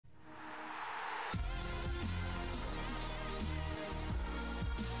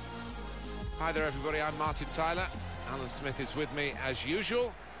Hi there everybody, I'm Martin Tyler. Alan Smith is with me as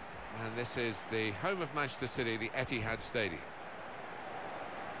usual. And this is the home of Manchester City, the Etihad Stadium.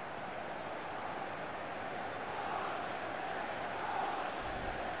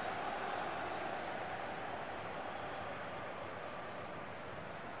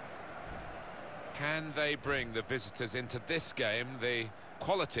 Can they bring the visitors into this game the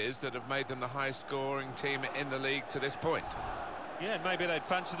qualities that have made them the highest scoring team in the league to this point? Yeah, maybe they'd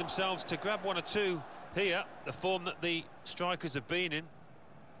fancy themselves to grab one or two here, the form that the strikers have been in.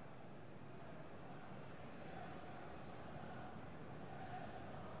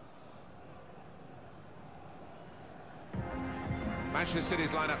 Manchester City's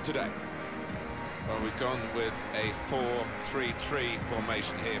lineup today. Well, we've gone with a 4-3-3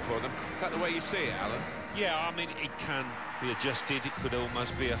 formation here for them. Is that the way you see it, Alan? Yeah, I mean, it can be adjusted. It could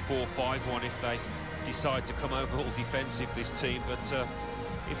almost be a 4-5-1 if they decide to come overall defensive, this team. But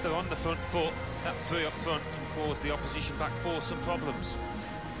if they're on the front foot, that three up front can cause the opposition back four some problems.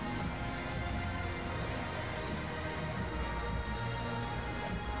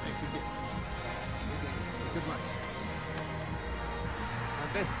 Good man.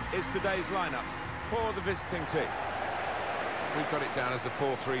 And this is today's lineup for the visiting team. We've got it down as a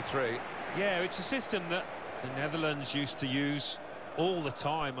 4-3-3. Yeah, it's a system that the Netherlands used to use all the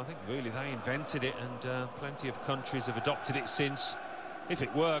time. I think really they invented it, and plenty of countries have adopted it since. If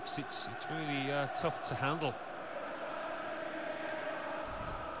it works, it's really tough to handle.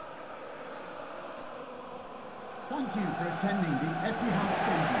 Thank you for attending the Etihad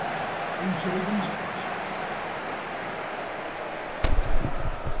Stadium. Enjoy the match.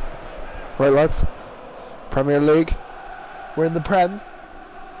 Right, lads. Premier League. We're in the Prem.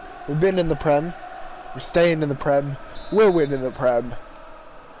 We've been in the Prem. We're staying in the Prem. We're winning the Prem.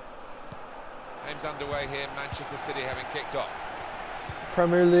 Game's underway here, Manchester City having kicked off.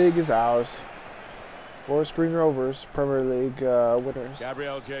 Premier League is ours. Forest Green Rovers, Premier League winners.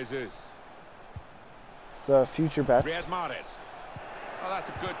 Gabriel Jesus. It's future bets. Riyad Mahrez. Oh, that's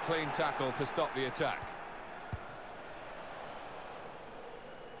a good clean tackle to stop the attack.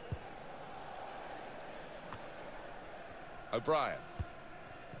 O'Brien.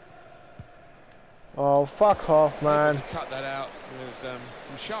 Oh, fuck off, man. Able to cut that out with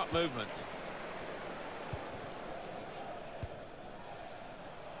some sharp movement.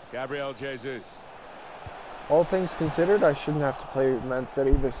 Gabriel Jesus. All things considered, I shouldn't have to play Man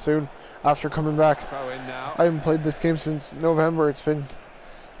City this soon after coming back. Throw in now. I haven't played this game since November. It's been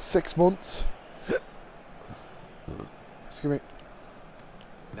 6 months. Excuse me.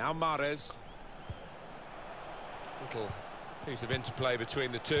 Now Mahrez. Little piece of interplay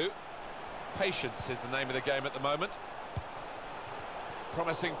between the two. Patience is the name of the game at the moment.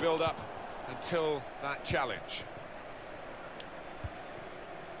 Promising build-up until that challenge.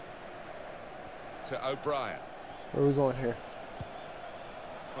 To O'Brien. Where are we going here?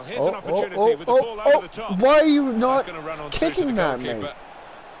 Well, here's an opportunity with the ball over the top. Why are you not run kicking that, mate?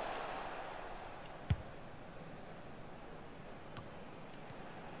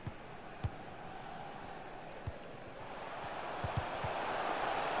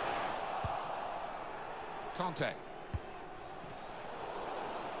 Conte.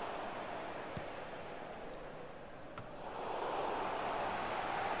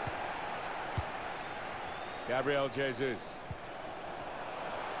 Gabriel Jesus.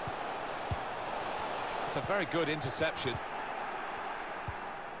 It's a very good interception.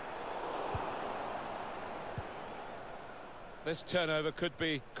 This turnover could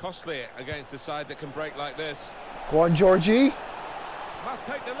be costly against a side that can break like this. Go on, Georgie. Must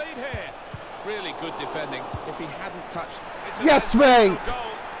take the lead here. Really good defending. If he hadn't touched... Yes, mate! Goal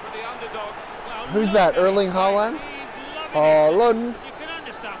for the underdogs. Well, who's that, Erling Haaland? Haaland. You can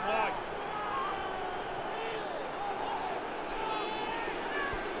understand why.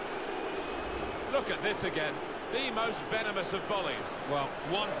 Look at this again. The most venomous of volleys. Well,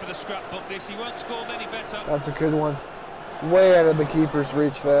 one for the scrapbook this. He won't score any better. That's a good one. Way out of the keeper's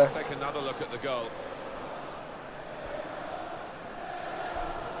reach there. Let's take another look at the goal.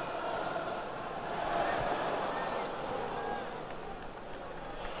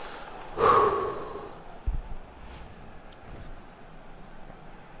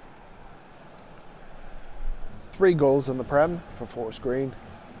 Three goals in the Prem for Forest Green.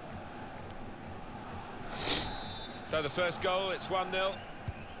 So the first goal, it's 1-0.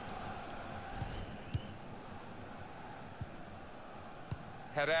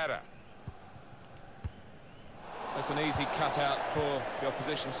 Herrera. That's an easy cutout for the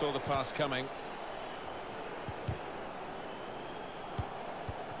opposition, saw the pass coming.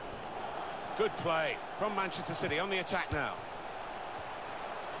 Good play from Manchester City on the attack now.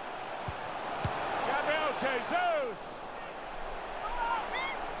 Jesus!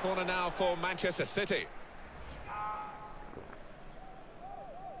 Corner now for Manchester City.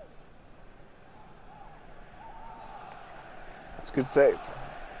 That's a good save.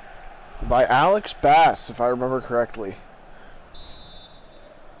 By Alex Bass, if I remember correctly.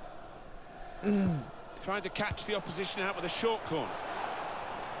 Trying to catch the opposition out with a short corner.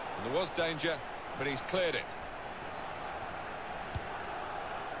 And there was danger, but he's cleared it.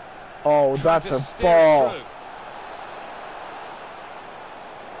 Oh, that's a ball.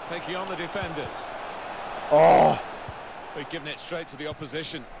 Taking on the defenders. Oh. We've given it straight to the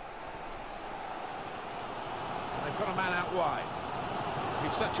opposition. They've got a man out wide.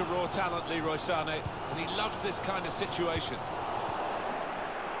 He's such a raw talent, Leroy Sané, and he loves this kind of situation.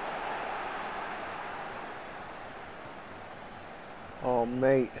 Oh,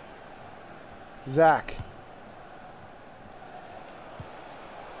 mate. Zach.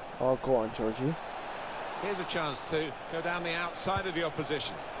 Oh, go on, Georgie. Here's a chance to go down the outside of the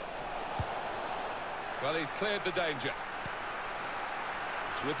opposition. Well, he's cleared the danger.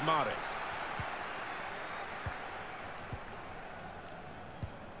 It's with Mahrez.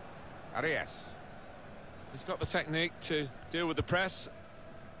 Arias. He's got the technique to deal with the press.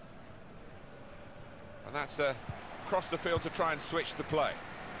 And that's across the field to try and switch the play.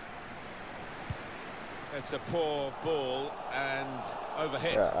 It's a poor ball and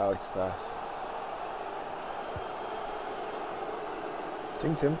overhit. Yeah, Alex Bass.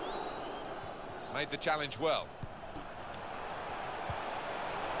 Dinked him. Made the challenge well.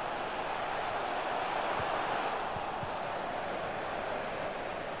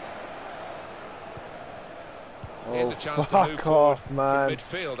 Here's a chance to move off, forward man. to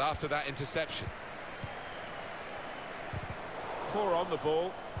midfield after that interception. Poor on the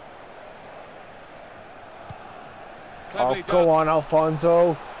ball. Oh, go on,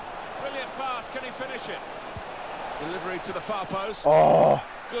 Alfonso. Brilliant pass, can he finish it? Delivery to the far post. Oh.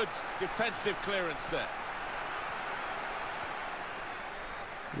 Good defensive clearance there.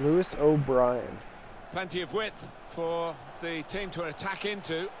 Lewis O'Brien. Plenty of width for the team to attack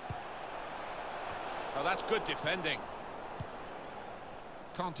into. Oh, that's good defending.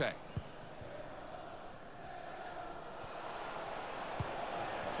 Conte.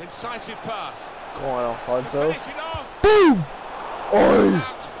 Incisive pass. Go on, Alfonso. Finish it off. Boom! Oi!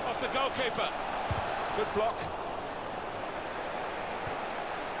 Out off the goalkeeper. Good block.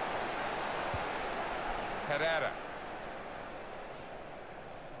 Herrera.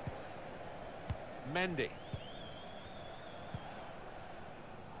 Mendy.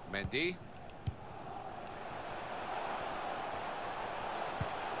 Mendy.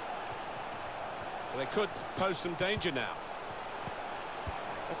 Well, they could pose some danger now.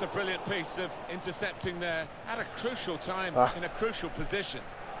 That's a brilliant piece of intercepting there at a crucial time, in a crucial position.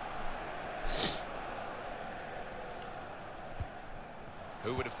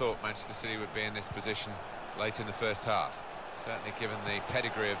 Who would have thought Manchester City would be in this position late in the first half? Certainly given the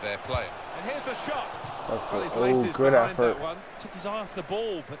pedigree of their player. And here's the shot. That's Well, his laces good behind effort. that one. Took his eye off the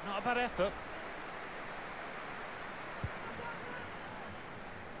ball, but not a bad effort.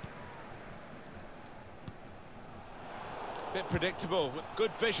 Bit predictable, with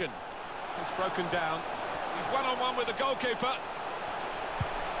good vision. It's broken down. He's one-on-one with the goalkeeper.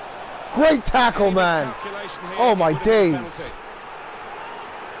 Great tackle, man. Oh, my days. It's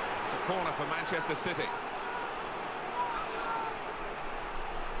a corner for Manchester City.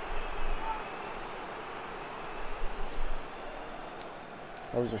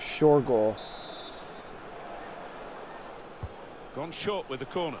 That was a sure goal. Gone short with the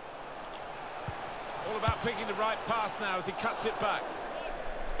corner. All about picking the right pass now as he cuts it back.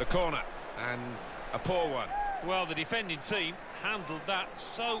 The corner, and a poor one. Well, the defending team handled that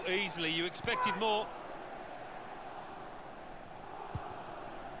so easily. You expected more.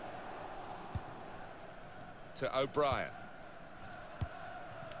 To O'Brien.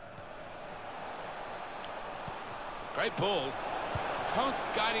 Great ball. Hunt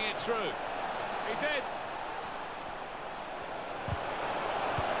guiding it through. He's in.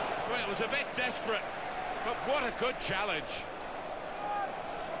 Well, it was a bit desperate, but what a good challenge.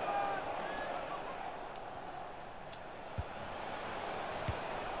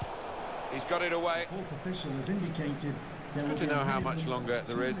 He's got it away. Fourth official has indicated It's good to know how much longer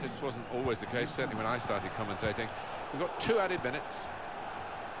there is. This wasn't always the case, certainly when I started commentating. We've got 2 added minutes.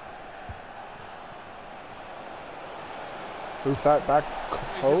 Proof that back You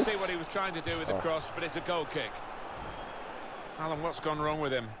post. can see what he was trying to do with the cross, but it's a goal kick. Alan, what's gone wrong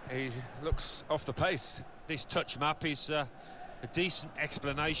with him? He looks off the pace. This touch map is a decent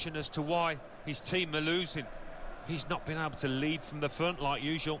explanation as to why his team are losing. He's not been able to lead from the front like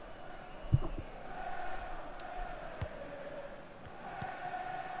usual.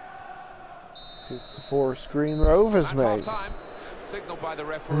 It's the Forest Green Rovers, mate. Half-time. Signalled by the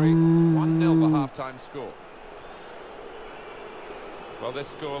referee. 1-0 the half-time score. Well,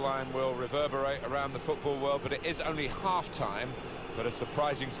 this scoreline will reverberate around the football world, but it is only half-time, but a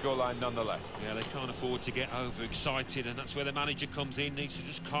surprising scoreline nonetheless. Yeah, they can't afford to get overexcited, and that's where the manager comes in. Needs to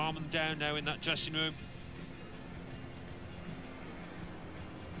just calm them down now in that dressing room.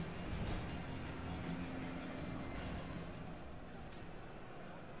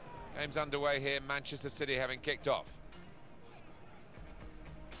 Game's underway here, Manchester City having kicked off.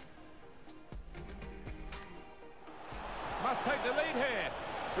 Must take the lead here.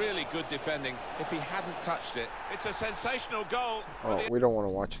 Really good defending. If he hadn't touched it, it's a sensational goal. Oh, we don't want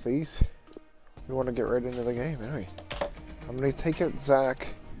to watch these. We want to get right into the game, anyway. I'm going to take out Zach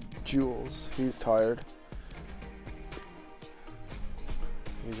Jules. He's tired.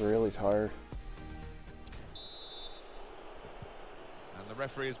 He's really tired. And the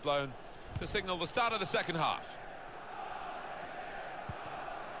referee has blown to signal the start of the second half.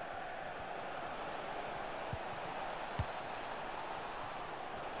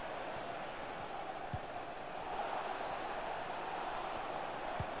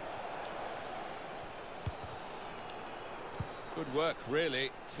 Good work, really,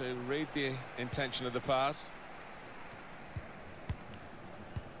 to read the intention of the pass.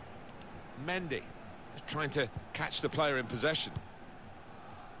 Mendy just trying to catch the player in possession.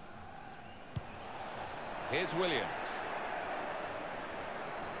 Here's Williams.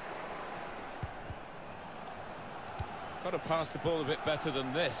 Got to pass the ball a bit better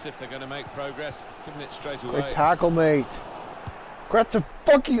than this if they're going to make progress. Giving it straight away. Great tackle, mate. That's a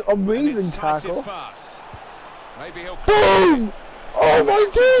fucking amazing tackle. Pass. Maybe he'll... Boom! Oh my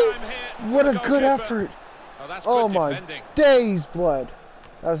days! What a good effort. Oh, that's oh good my defending. days, blood.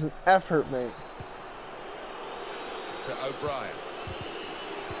 That was an effort, mate. To O'Brien.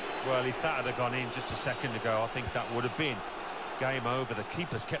 Well, if that had gone in just a second ago, I think that would have been game over. The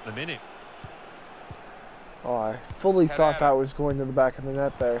keeper's kept them in it. Oh, I fully thought that was going to the back of the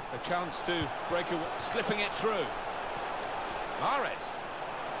net there. A chance to break away, slipping it through. Mahrez.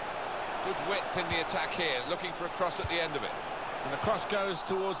 Good width in the attack here, looking for a cross at the end of it. And the cross goes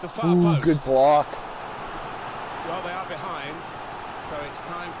towards the far post. Good block. Well, they are behind, so it's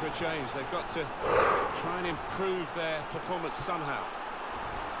time for a change. They've got to try and improve their performance somehow.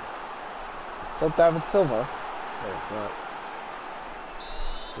 Is that David Silva? No, it's not.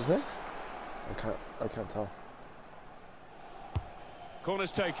 Is it? I can't tell.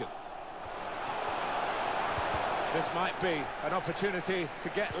 Corner's taken. This might be an opportunity to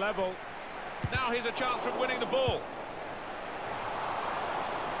get level. Now here's a chance from winning the ball.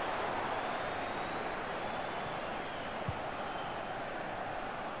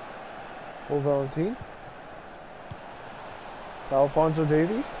 Well, Valentin. To Alphonso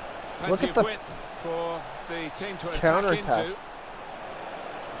Davies. Look at the width for the team to counter-attack. into.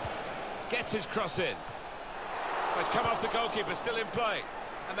 Gets his cross in. It's come off the goalkeeper, still in play,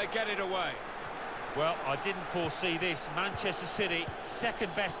 and they get it away. Well, I didn't foresee this. Manchester City,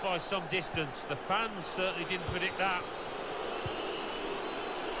 second best by some distance. The fans certainly didn't predict that.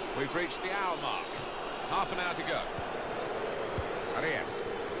 We've reached the hour mark. Half an hour to go.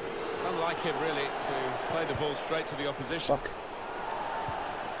 Arias. It's unlike him, really, to play the ball straight to the opposition. Fuck.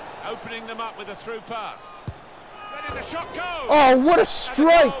 Opening them up with a through pass. Letting the shot go! Oh, what a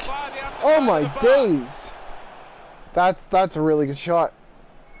strike! Oh my days! That's a really good shot.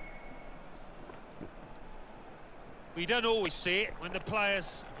 We don't always see it when the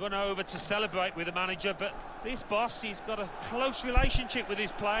players run over to celebrate with the manager, but this boss, he's got a close relationship with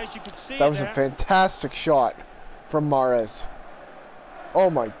his players. You could see that was a fantastic shot from Mahrez. Oh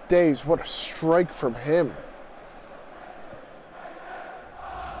my days, what a strike from him.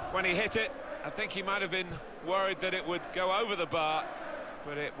 When he hit it, I think he might have been worried that it would go over the bar,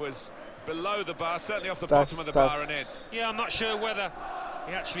 but it was below the bar, certainly off the bottom of the bar and in. Yeah, I'm not sure whether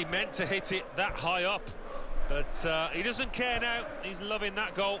he actually meant to hit it that high up, but he doesn't care now. He's loving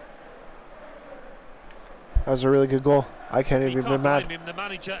that goal. That was a really good goal. I can't even be mad. Him. The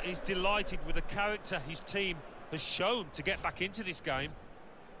manager is delighted with the character his team has shown to get back into this game.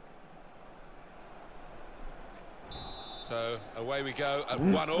 So away we go at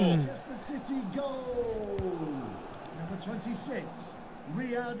 1-1. Manchester City goal. Number 26,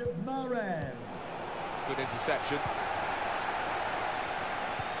 Riyad Mahrez. Good interception.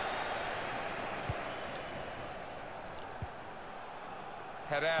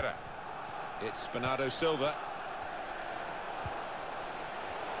 Herrera. It's Bernardo Silva.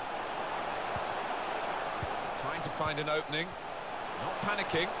 Trying to find an opening. Not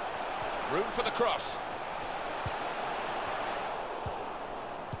panicking. Room for the cross.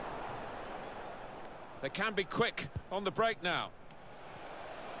 They can be quick on the break now.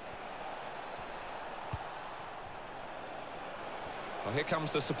 Well, here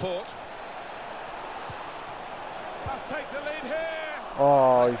comes the support. Must take the lead here.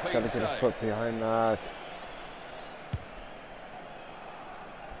 Oh, Nice he's got to clean get a save. foot behind that.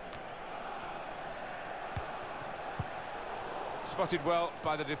 Spotted well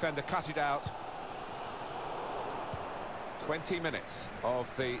by the defender, cut it out. 20 minutes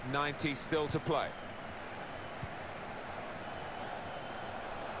of the 90 still to play.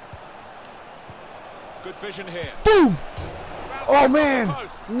 Good vision here. Boom! Oh, Round man! the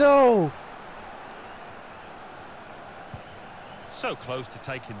post. No! So close to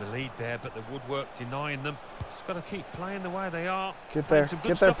taking the lead there, but the woodwork denying them. Just got to keep playing the way they are. Get Playing there, some good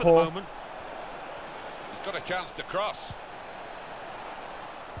get there, stuff at the Paul. moment. He's got a chance to cross.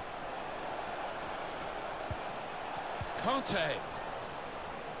 Conte.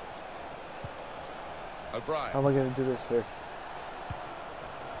 O'Brien. How am I going to do this here?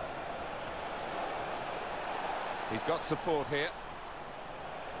 He's got support here.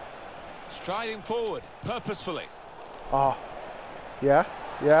 Striding forward, purposefully. Oh. Yeah?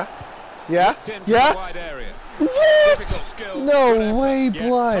 Yeah? Yeah? Looked in from the Yeah? wide area. What? Difficult skill. Good No effort. way, Yeah,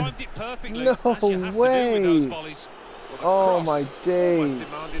 blood. timed it perfectly. No as you have to do with way. those volleys. Well, the Oh, cross my almost days.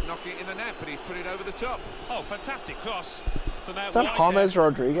 demanded knocking it in the net, but he's put it over the top. Oh, fantastic cross from out Is that wide James there.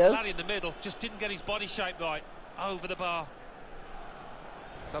 Rodriguez? Lad in the middle, just didn't get his body shape right. Over the bar.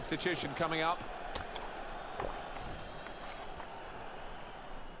 Substitution coming up.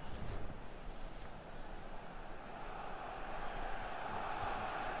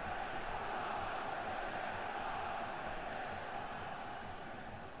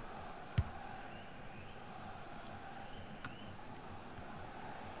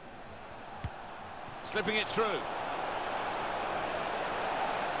 Slipping it through.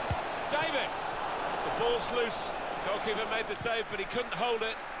 Davis. The ball's loose. Goalkeeper made the save, but he couldn't hold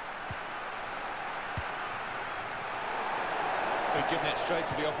it. We've given it straight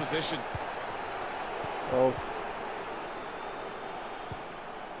to the opposition. Oh.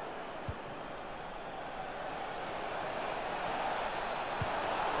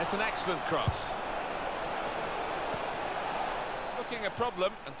 It's an excellent cross. Looking a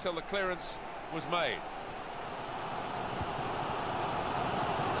problem until the clearance was made.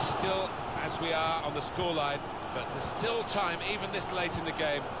 Still, as we are on the scoreline, but there's still time, even this late in the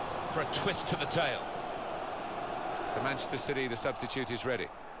game, for a twist to the tail. For Manchester City, the substitute is ready.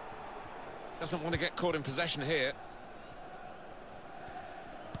 Doesn't want to get caught in possession here.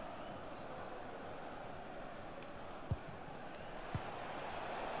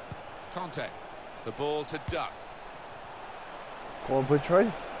 Conte, the ball to Duck. Go on,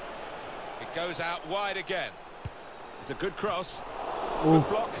 Butchroyd. It goes out wide again. It's a good cross. Ooh. Good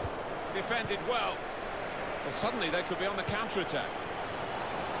block. Defended well. Well, suddenly they could be on the counter-attack.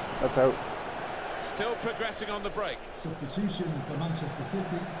 That's out. Still progressing on the break. Substitution for Manchester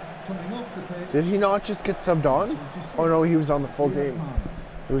City. Coming off the pitch. Did he not just get subbed on? 26, Oh no, he was on the full game. Mahrez.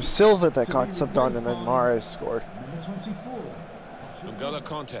 It was Silva that got subbed on and then Mahrez scored. Number 24. N'Golo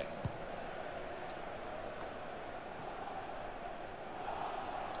Conte.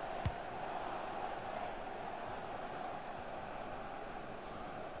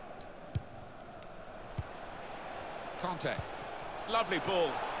 Conte. Lovely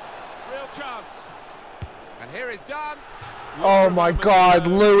ball. Real chance. And here is done. Oh my God,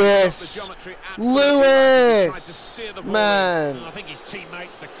 Lewis! Lewis! Man! And I think his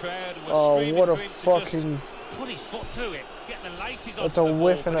teammates, the crowd, were Oh, screaming what a for him to just fucking... put his foot through it, get the laces That's onto a the ball,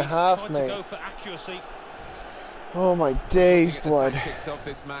 whiff and but a he's half, tried mate. to go for accuracy. Oh my days, Looking at the blood. tactics of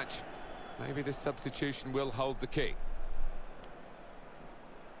this match, maybe this substitution will hold the key.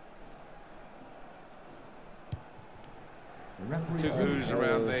 The referee Two is boos indicating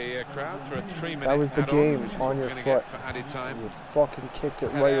around the crowd for a 3-minute That was the add-on, game, which is on what your we're gonna foot. get for added time. You fucking kicked it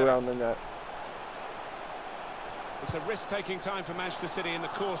right around the net. It's a risk-taking time for Manchester City in the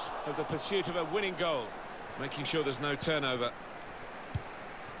course of the pursuit of a winning goal, making sure there's no turnover.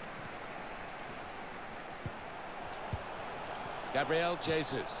 Gabriel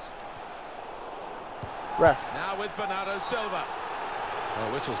Jesus. Ref. Now with Bernardo Silva. Oh,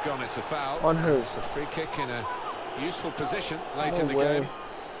 whistle's gone, it's a foul. On who? It's a free kick in a useful position late No in the way. game.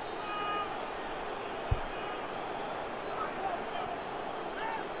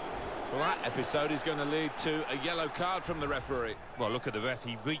 Well, that episode is going to lead to a yellow card from the referee. Well, look at the ref,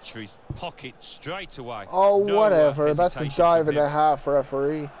 he reached for his pocket straight away. Oh, No, whatever. That's a hesitation dive from and a him. half,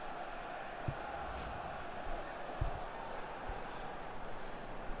 referee.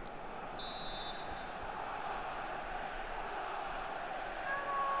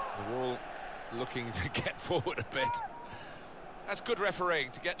 The wall looking looking to get forward a bit. That's good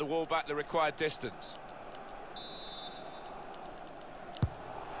refereeing to get the ball back the required distance.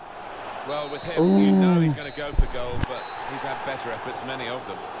 Well, with him, you know he's going to go for goal, but he's had better efforts, many of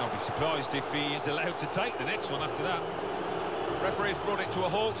them. I'll be surprised if he is allowed to take the next one after that. Referee's brought it to a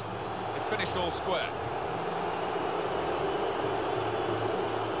halt. It's finished all square.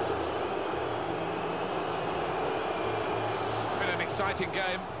 Been an exciting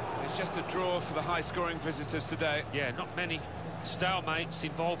game. It's just a draw for the high-scoring visitors today. Yeah, not many stalemates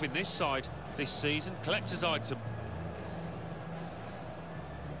involving this side this season. Collector's item.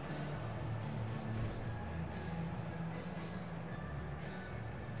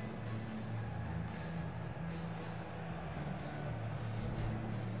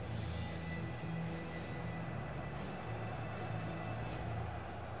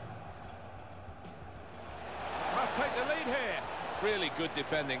 Take the lead here. Really good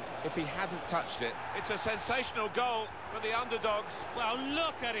defending. If he hadn't touched it, it's a sensational goal for the underdogs. Well,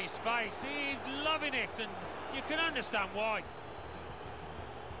 look at his face. He's loving it, and you can understand why.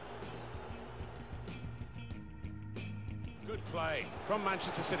 Good play from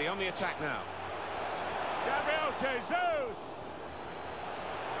Manchester City on the attack now. Gabriel Jesus.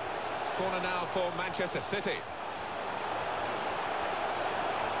 Corner now for Manchester City.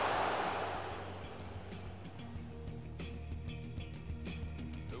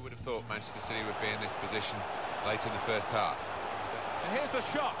 Thought Manchester City would be in this position late in the first half. And here's the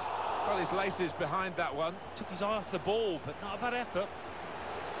shot. Well, his laces behind that one. Took his eye off the ball, but not a bad effort.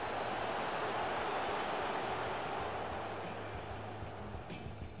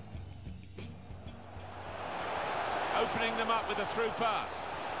 Opening them up with a through pass.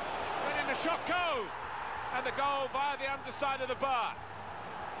 Letting the shot go. And the goal via the underside of the bar.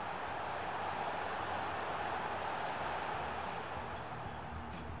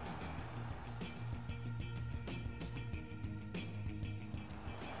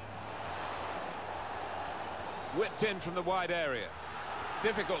 Whipped in from the wide area.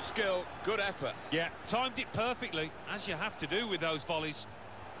 Difficult skill, good effort. Yeah, timed it perfectly, as you have to do with those volleys.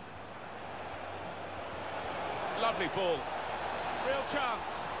 Lovely ball. Real chance.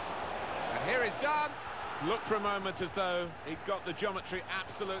 And here it's done. Looked for a moment as though he got the geometry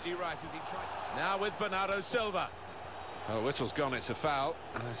absolutely right as he tried. Now with Bernardo Silva. Oh, whistle's gone, it's a foul.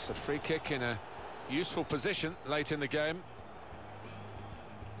 It's a free kick in a useful position late in the game.